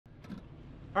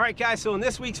All right, guys, so in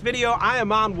this week's video, I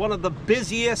am on one of the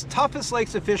busiest, toughest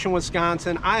lakes to fish in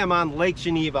Wisconsin. I am on Lake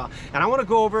Geneva, and I want to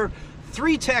go over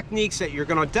 3 techniques that you're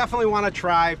going to definitely want to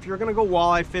try if you're going to go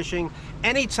walleye fishing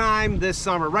anytime this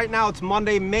summer. Right now, it's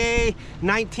Monday, May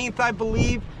 19th, I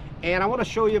believe, and I want to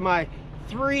show you my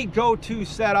 3 go-to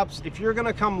setups if you're going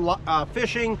to come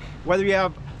fishing, whether you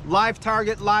have live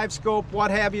target, live scope, what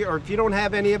have you, or if you don't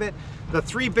have any of it. The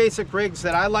 3 basic rigs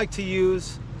that I like to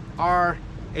use are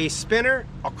a spinner,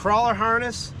 a crawler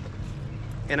harness,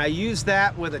 and I use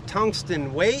that with a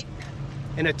tungsten weight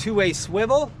and a 2-way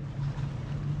swivel.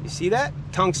 You see that?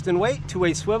 Tungsten weight,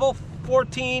 2-way swivel,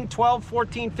 14, 12,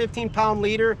 14, 15 pound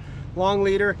leader, long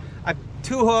leader.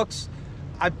 2 hooks.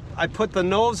 I put the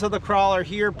nose of the crawler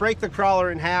here, break the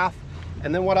crawler in half,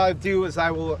 and then what I do is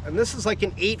I will, and this is like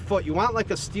an 8-foot, you want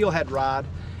like a steelhead rod,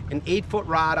 an 8-foot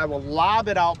rod. I will lob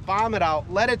it out, bomb it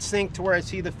out, let it sink to where I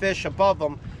see the fish above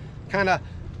them, kind of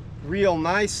reel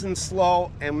nice and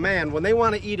slow, and man, when they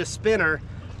want to eat a spinner,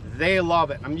 they love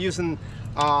it. I'm using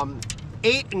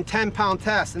 8 and 10 pound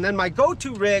tests, and then my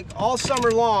go-to rig all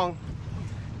summer long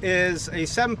is a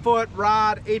 7-foot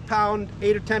rod, 8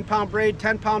 or 10 pound braid,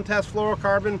 10 pound test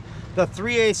fluorocarbon, the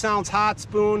 3/8 ounce HAAT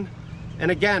spoon, and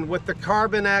again with the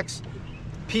Carbon X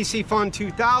Piscifun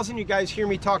 2000. You guys hear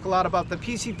me talk a lot about the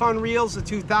Piscifun reels. The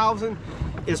 2000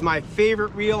 is my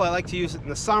favorite reel. I like to use it in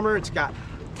the summer. It's got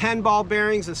 10 ball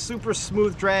bearings, a super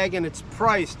smooth drag, and it's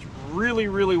priced really,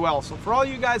 really well. So for all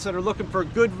you guys that are looking for a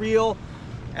good reel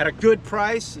at a good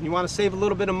price and you want to save a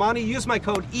little bit of money, use my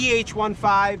code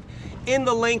EH15 in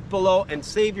the link below and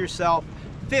save yourself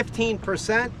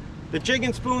 15%. The jig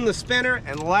and spoon, the spinner,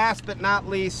 and last but not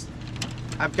least,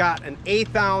 I've got an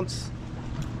 1/8 ounce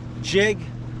jig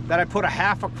that I put a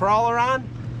half a crawler on,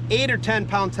 8 or 10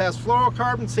 pound test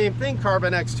fluorocarbon, same thing,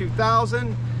 Carbon X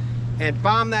 2000, and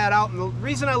bomb that out. And the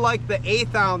reason I like the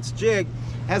 1/8 ounce jig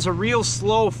has a real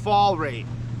slow fall rate.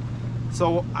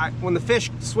 So when the fish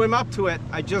swim up to it,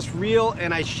 I just reel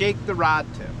and I shake the rod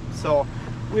tip. So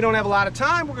we don't have a lot of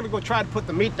time. We're gonna go try to put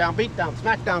the meat down, beat down,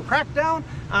 smack down, crack down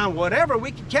on whatever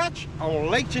we can catch on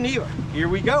Lake Geneva. Here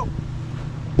we go.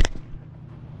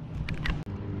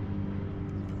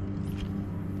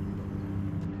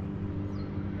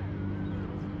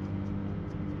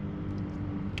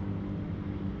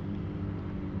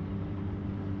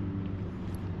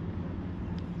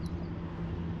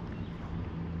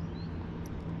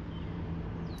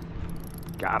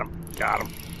 Got him, got him.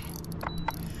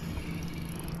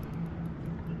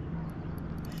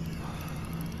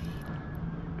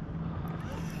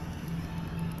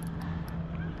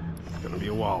 It's gonna be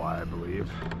a walleye, I believe.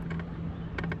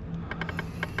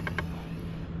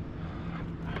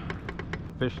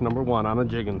 Fish number 1 on a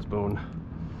jigging spoon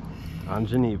on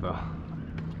Geneva.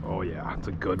 Oh yeah, it's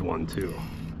a good one too.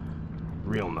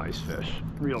 Real nice fish,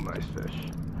 real nice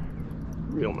fish,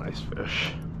 real nice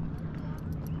fish.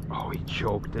 Oh, he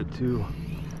choked it too.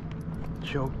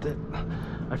 Choked it.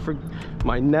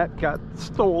 My net got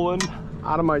stolen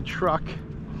out of my truck.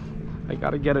 I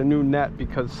gotta get a new net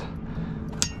because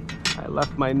I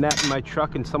left my net in my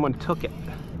truck and someone took it.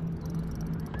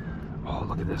 Oh,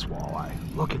 look at this walleye.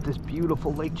 Look at this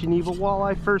beautiful Lake Geneva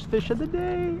walleye. First fish of the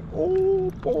day.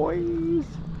 Oh, boys.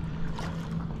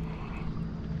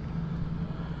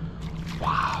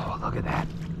 Wow, look at that.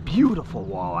 Beautiful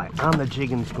walleye on the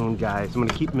jig and spoon, guys. I'm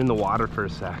gonna keep them in the water for a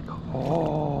sec.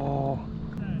 Oh. All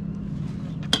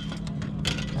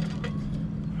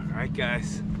right,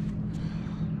 guys.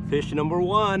 Fish number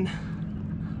 1,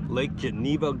 Lake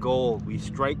Geneva gold. We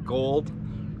strike gold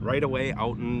right away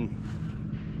out in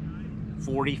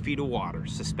 40 feet of water.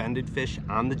 Suspended fish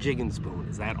on the jig and spoon.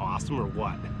 Is that awesome or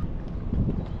what?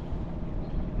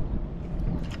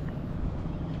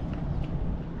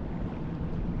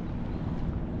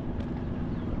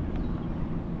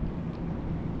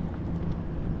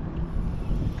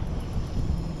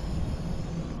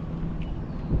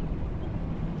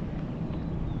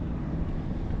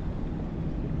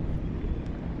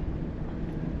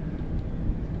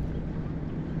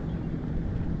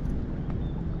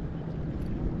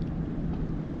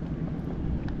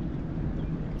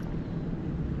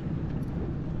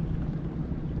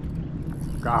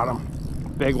 Got him.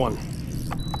 Big one.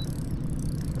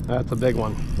 That's a big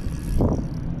one.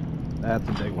 That's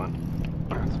a big one.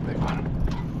 That's a big one.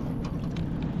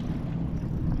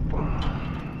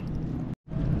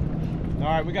 All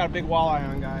right, we got a big walleye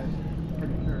on, guys.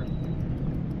 Pretty sure.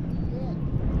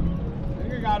 I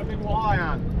think we got a big walleye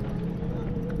on.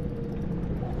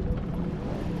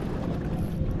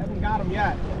 Haven't got him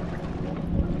yet.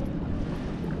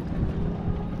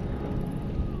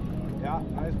 Yeah,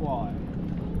 nice walleye.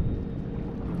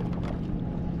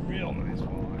 Real real nice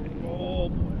walleye. Oh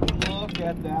boy, look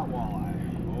at that walleye.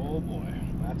 Oh boy,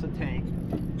 that's a tank.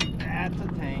 That's a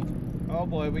tank. Oh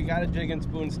boy, we got a jigging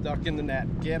spoon stuck in the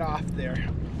net. Get off there.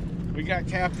 We got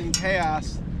Captain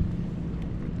Chaos.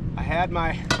 I had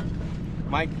my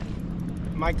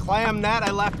clam net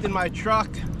I left in my truck,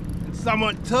 and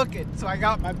someone took it, so I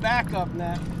got my backup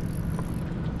net.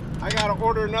 I gotta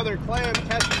order another clam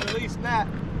catch and release net.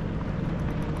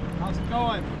 How's it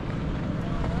going?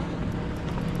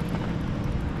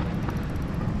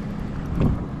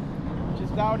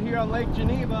 Just out here on Lake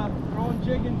Geneva, throwing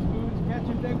jigging spoons,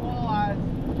 catching big walleyes.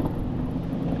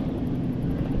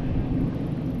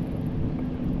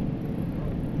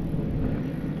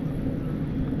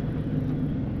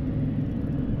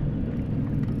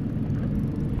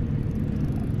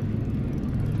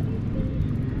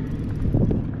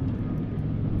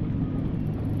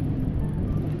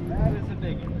 That is a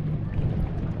big one.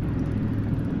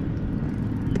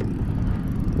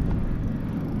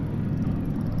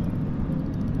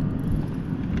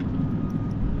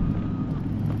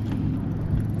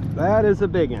 That is a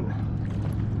big one.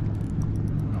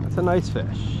 That's a nice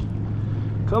fish.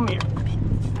 Come here.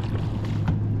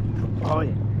 Oh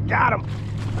yeah, got him.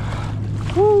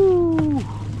 Woo!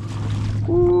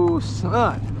 Woo,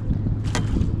 son.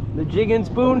 The jigging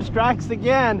spoon strikes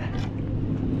again.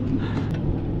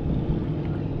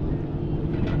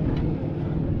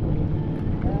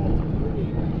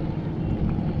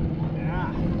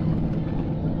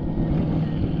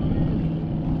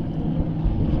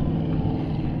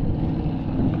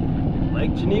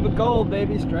 Lake Geneva Gold,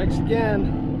 baby, strikes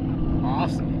again.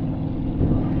 Awesome.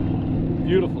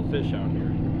 Beautiful fish out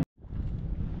here.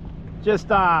 Just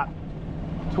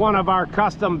it's one of our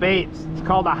custom baits. It's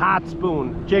called a HAAT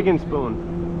spoon, jigging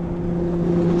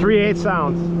spoon. 3/8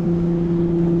 ounce.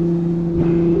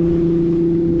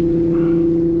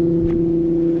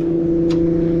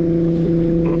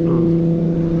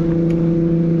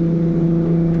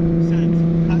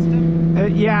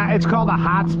 Yeah, it's called a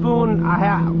HAAT spoon.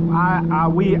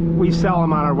 We sell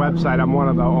them on our website. I'm one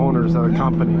of the owners of the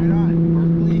company. Right on.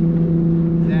 Berkeley?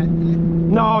 Is that it?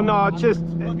 No, it's just.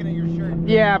 Looking at your shirt.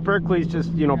 Yeah, Berkeley's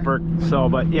just, you know, So,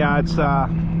 but yeah, it's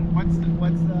What's the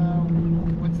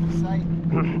site?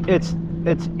 it's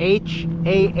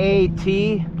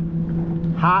HAAT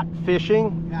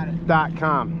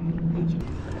HAATfishing.com.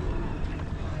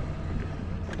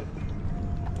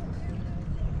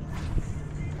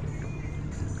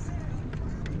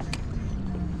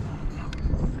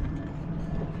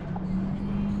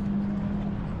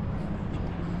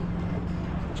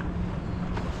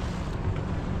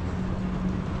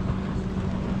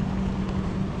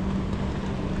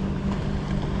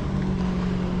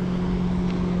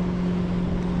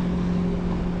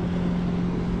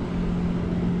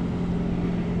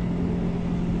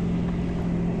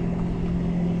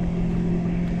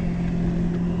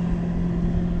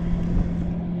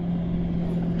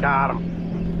 Got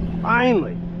him.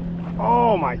 Finally.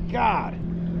 Oh my God.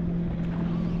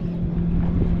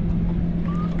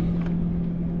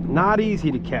 Not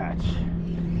easy to catch.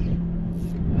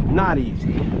 Not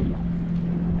easy.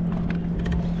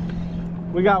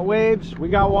 We got waves, we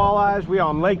got walleyes, we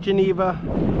on Lake Geneva.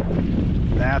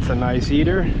 That's a nice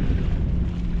eater.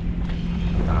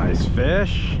 Nice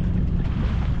fish.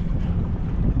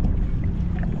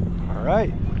 All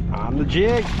right, on the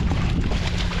jig.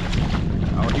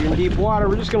 Out here in deep water,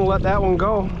 we're just gonna let that one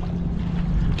go.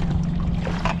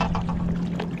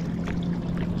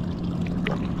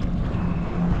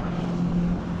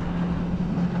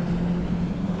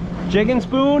 Jigging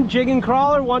spoon, jigging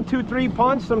crawler, 1, 2, 3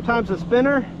 punch, sometimes a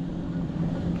spinner.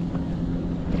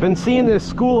 Been seeing this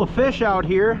school of fish out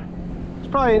here. It's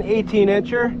probably an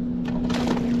 18-incher.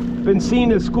 Been seeing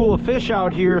this school of fish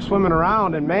out here swimming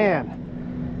around, and man,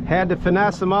 had to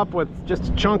finesse them up with just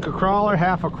a chunk of crawler,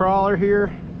 half a crawler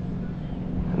here.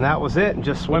 And that was it, and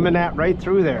just swimming that right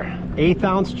through there. 1/8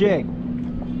 ounce jig.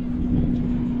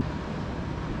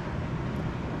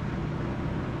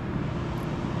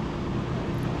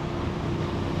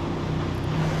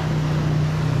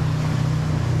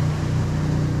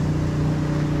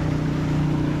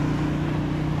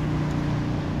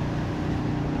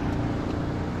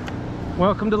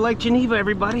 Welcome to Lake Geneva,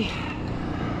 everybody.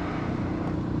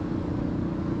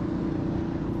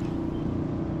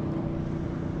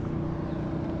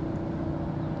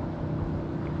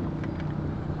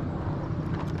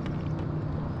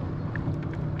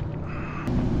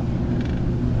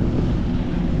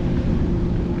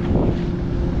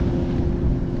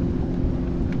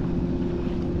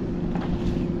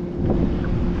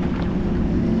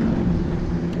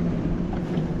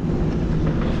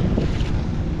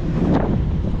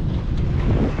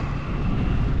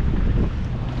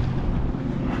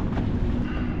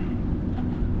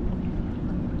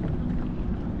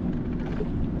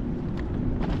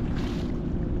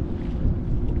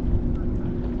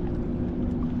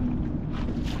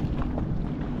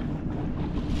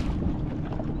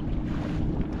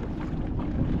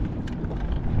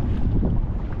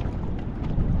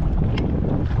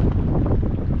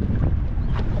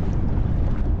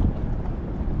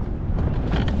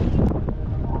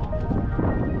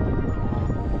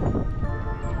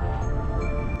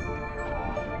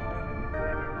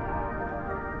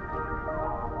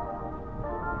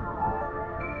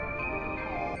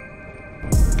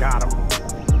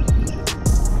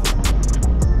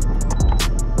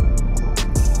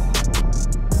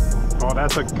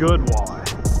 That's a good walleye.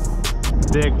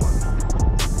 Big one.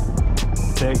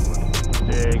 Big one.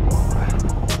 Big walleye.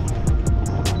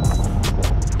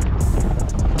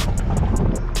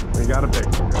 We got a big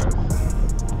one, guys.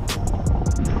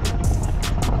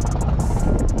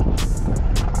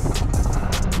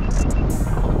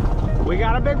 We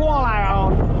got a big walleye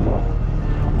on.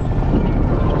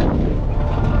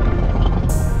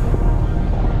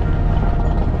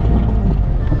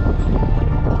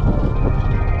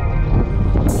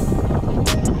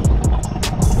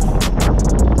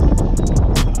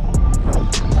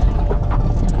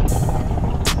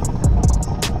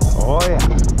 Oh yeah.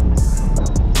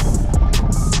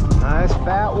 Nice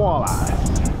fat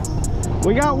walleyes.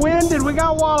 We got wind and we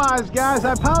got walleyes, guys.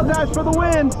 I apologize for the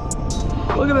wind.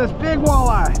 Look at this big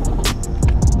walleye.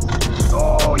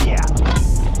 Oh yeah.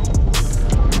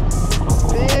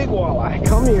 Big walleye.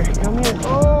 Come here, come here.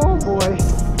 Oh boy.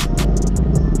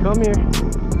 Come here.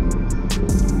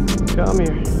 Come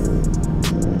here.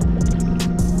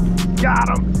 Got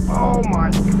him. Oh my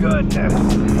goodness.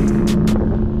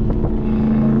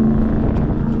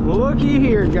 Looky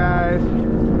here, guys.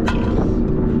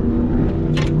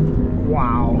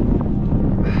 Wow.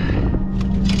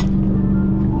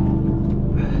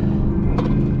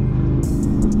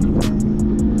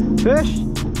 Fish,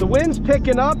 the wind's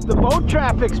picking up, the boat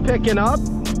traffic's picking up,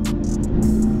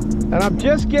 and I'm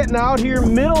just getting out here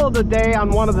middle of the day on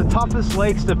one of the toughest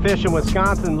lakes to fish in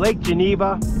Wisconsin, Lake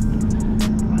Geneva.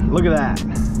 Look at that.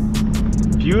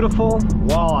 Beautiful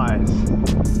walleyes.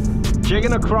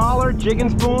 Jigging a crawler, jigging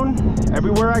spoon,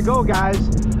 everywhere I go, guys.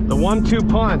 The 1-2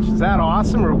 punch. Is that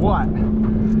awesome or what?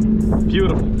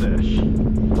 Beautiful fish.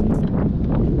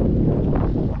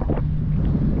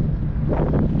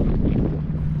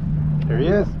 There he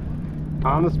is,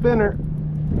 on the spinner.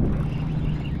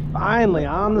 Finally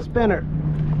on the spinner.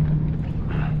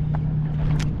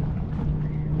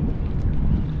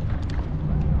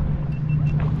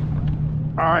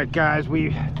 All right, guys,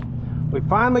 we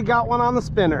finally got one on the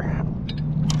spinner.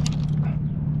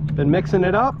 Been mixing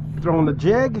it up, throwing the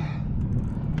jig.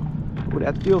 Ooh,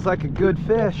 that feels like a good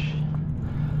fish.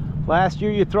 Last year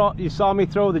you saw me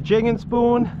throw the jigging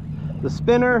spoon, the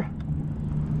spinner.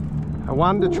 I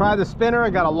wanted to try the spinner. I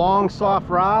got a long, soft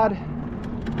rod.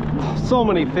 So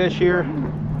many fish here.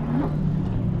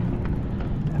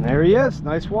 And there he is,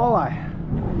 nice walleye.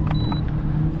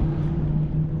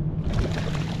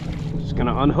 Just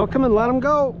gonna unhook him and let him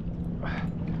go.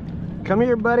 Come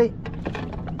here, buddy.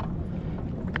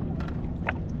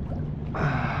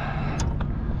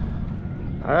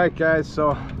 All right, guys,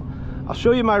 so I'll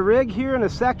show you my rig here in a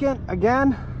second.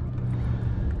 Again,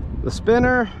 the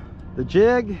spinner, the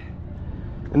jig,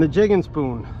 and the jigging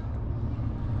spoon.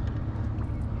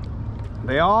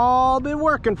 They all been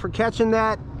working for catching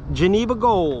that Geneva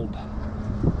gold.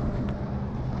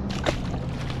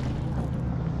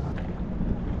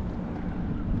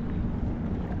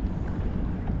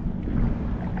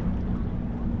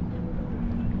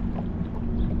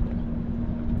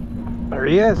 There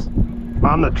he is,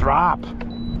 on the drop.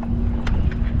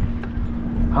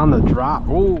 On the drop.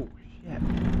 Oh shit,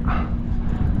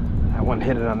 that one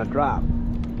hit it on the drop.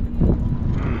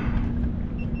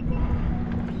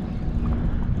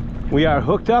 We are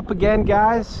hooked up again,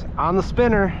 guys, on the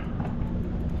spinner.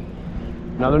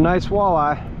 Another nice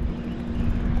walleye.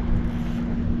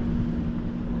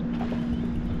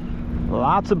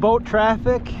 Lots of boat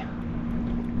traffic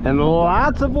and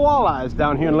lots of walleyes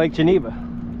down here in Lake Geneva.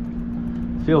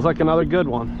 Feels like another good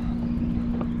one.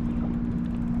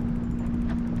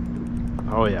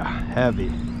 Oh yeah,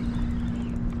 heavy.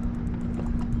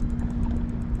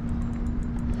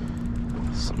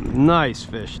 Some nice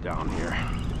fish down here.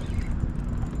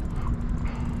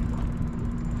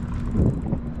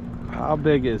 How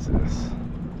big is this?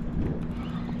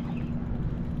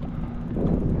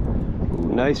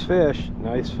 Ooh, nice fish,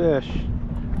 nice fish.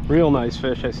 Real nice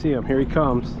fish, I see him, here he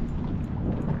comes.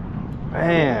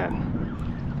 Man,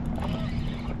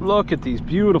 look at these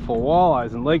beautiful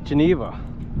walleyes in Lake Geneva.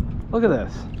 Look at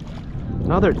this,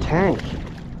 another tank.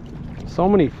 So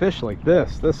many fish like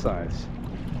this size.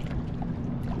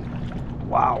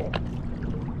 Wow,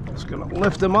 just gonna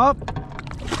lift him up.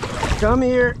 Come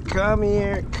here, come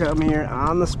here, come here,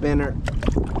 on the spinner.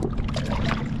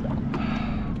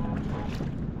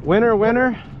 Winner,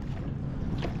 winner,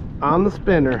 on the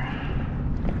spinner.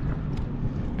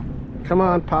 Come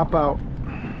on, pop out.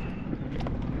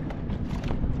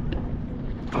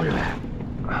 Look at that.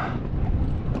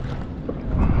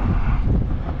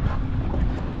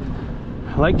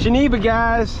 Lake Geneva,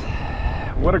 guys.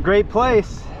 What a great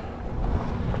place.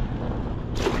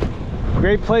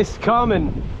 Great place to come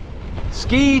and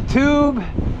ski, tube,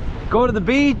 go to the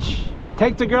beach,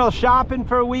 take the girls shopping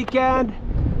for a weekend.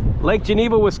 Lake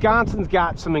Geneva, Wisconsin's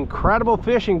got some incredible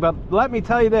fishing, but let me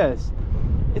tell you this,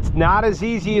 it's not as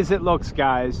easy as it looks,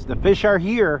 guys. The fish are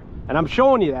here, and I'm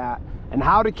showing you that, and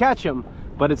how to catch them,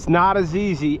 but it's not as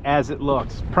easy as it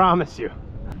looks, promise you.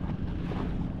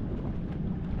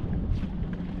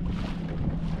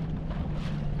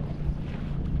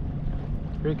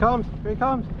 Here he comes, here he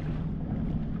comes.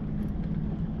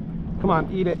 Come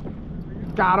on, eat it.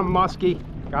 Got him, muskie.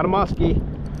 Got a muskie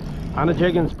on a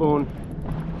jigging spoon.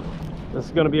 This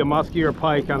is gonna be a muskie or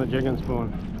pike on a jigging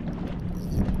spoon.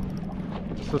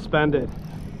 Suspended.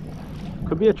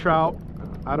 Could be a trout,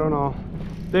 I don't know.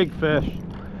 Big fish,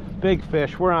 big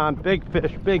fish. We're on big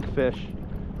fish, big fish.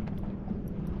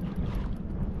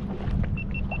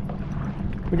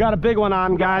 We got a big one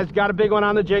on, guys. Got a big one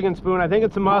on the jigging spoon. I think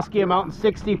it's a muskie. I'm out in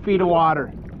 60 feet of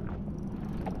water.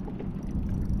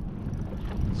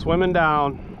 Swimming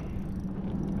down.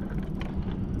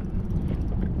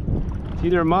 It's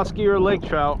either a muskie or a lake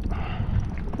trout.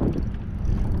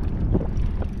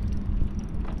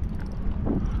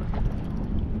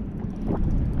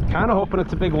 Kind of hoping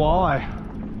it's a big walleye.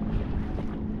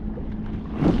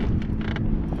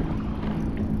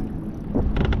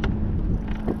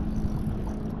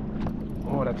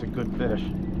 Oh, that's a good fish.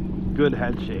 Good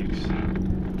head shakes.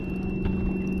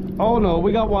 Oh no,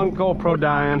 we got one GoPro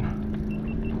dying.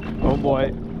 Oh boy.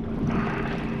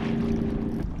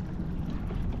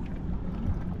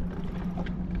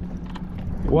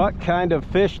 What kind of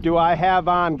fish do I have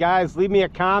on? Guys, leave me a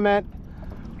comment.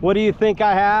 What do you think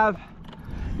I have?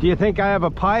 Do you think I have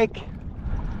a pike,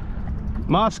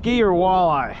 muskie, or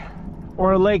walleye,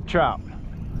 or a lake trout?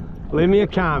 Leave me a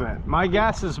comment. My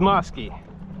guess is muskie.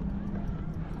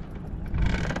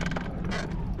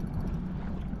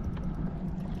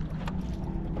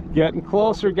 Getting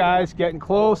closer, guys, getting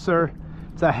closer.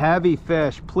 It's a heavy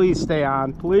fish. Please stay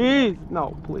on, please.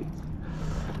 No, please,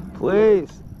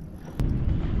 please.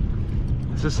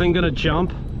 Is this thing gonna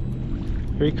jump?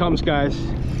 Here he comes, guys.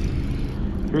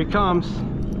 Here he comes.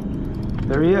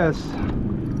 There he is.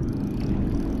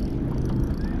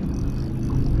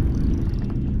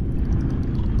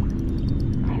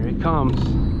 Here he comes.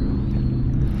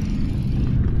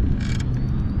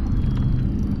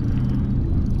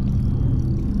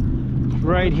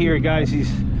 Right here, guys.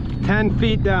 He's 10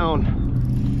 feet down.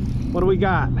 What do we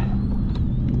got?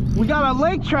 We got a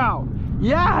lake trout.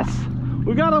 Yes,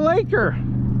 we got a laker.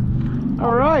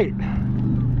 All right,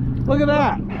 look at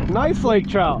that. Nice lake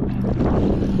trout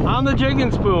on the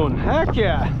jigging spoon. Heck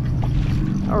yeah.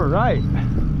 All right.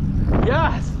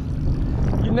 Yes.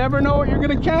 You never know what you're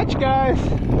gonna catch, guys.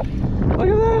 Look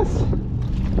at this.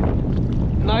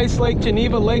 Nice Lake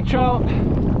Geneva lake trout.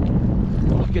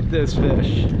 Look at this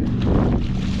fish.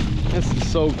 This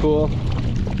is so cool.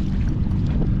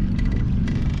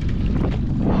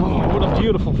 Oh, what a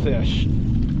beautiful fish.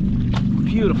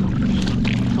 Beautiful fish.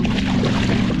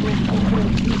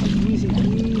 Easy, easy,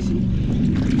 easy.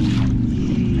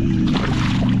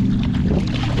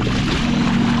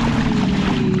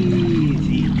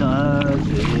 Easy does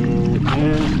it,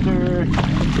 Mr.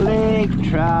 Lake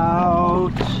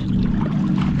Trout.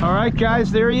 All right,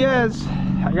 guys, there he is.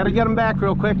 I gotta get him back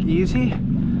real quick. Easy.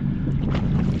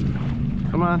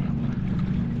 Come on.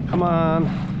 Come on.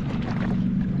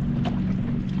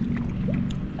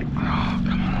 Oh,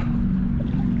 come on.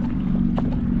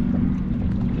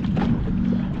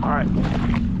 All right.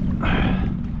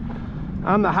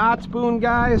 On the hot spoon,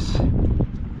 guys.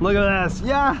 Look at this.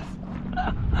 Yes.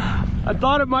 I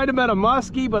thought it might have been a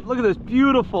muskie, but look at this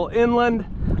beautiful inland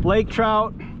lake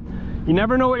trout. You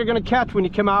never know what you're going to catch when you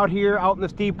come out here out in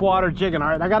this deep water jigging. All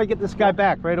right, I got to get this guy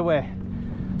back right away.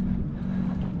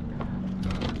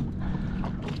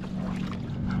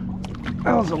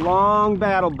 That was a long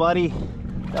battle, buddy.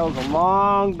 That was a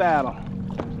long battle.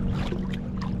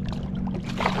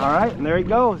 All right, and there he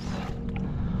goes.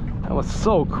 That was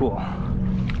so cool.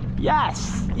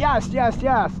 Yes, yes, yes,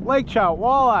 yes. Lake trout,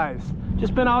 walleyes.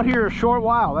 Just been out here a short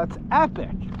while. That's epic.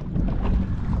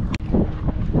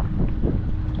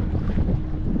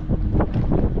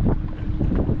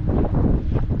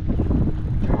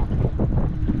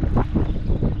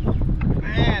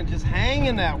 Man, just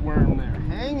hanging that worm there,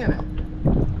 hanging it.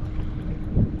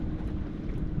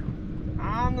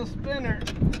 On the spinner,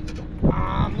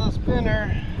 on the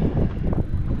spinner.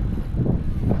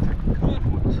 Good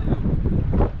one too.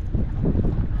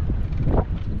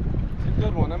 It's a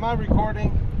good one. Am I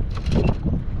recording?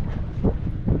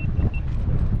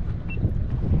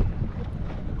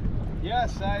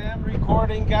 Yes, I am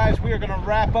recording, guys. We are going to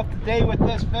wrap up the day with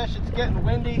this fish. It's getting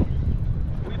windy.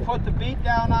 We put the beat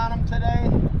down on him today.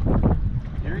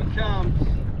 Here he comes.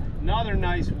 Another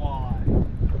nice walleye.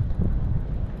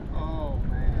 Oh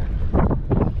man.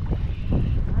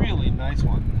 Really nice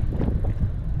one.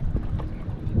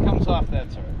 If he comes off,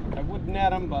 that's all right. I wouldn't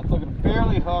net him, but look at him,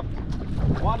 barely hooked.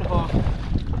 One hook,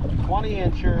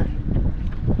 20-incher.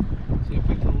 See if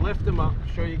we can lift him up,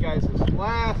 show you guys his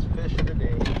last fish of the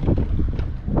day.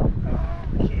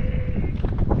 Okay,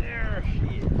 there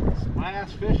she is.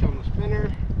 Last fish on the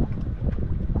spinner.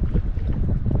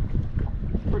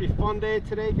 Pretty fun day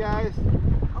today, guys.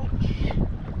 Ouch.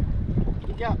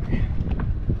 You got me.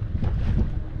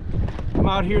 Come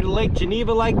out here to Lake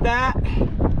Geneva like that.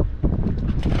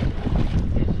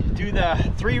 Do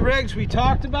the 3 rigs we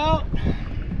talked about.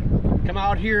 Come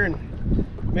out here and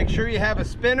make sure you have a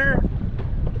spinner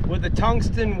with a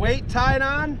tungsten weight tied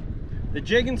on, the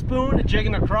jigging spoon, a jig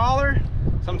and a crawler,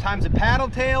 sometimes a paddle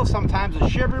tail, sometimes a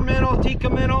shiver minnow, tikka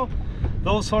minnow.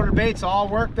 Those sort of baits all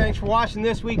work. Thanks for watching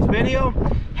this week's video.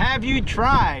 Have you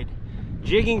tried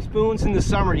jigging spoons in the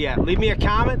summer yet? Leave me a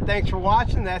comment. Thanks for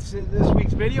watching. That's this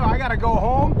week's video. I gotta go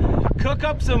home, cook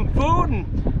up some food,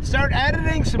 and start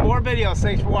editing some more videos.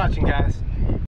 Thanks for watching, guys.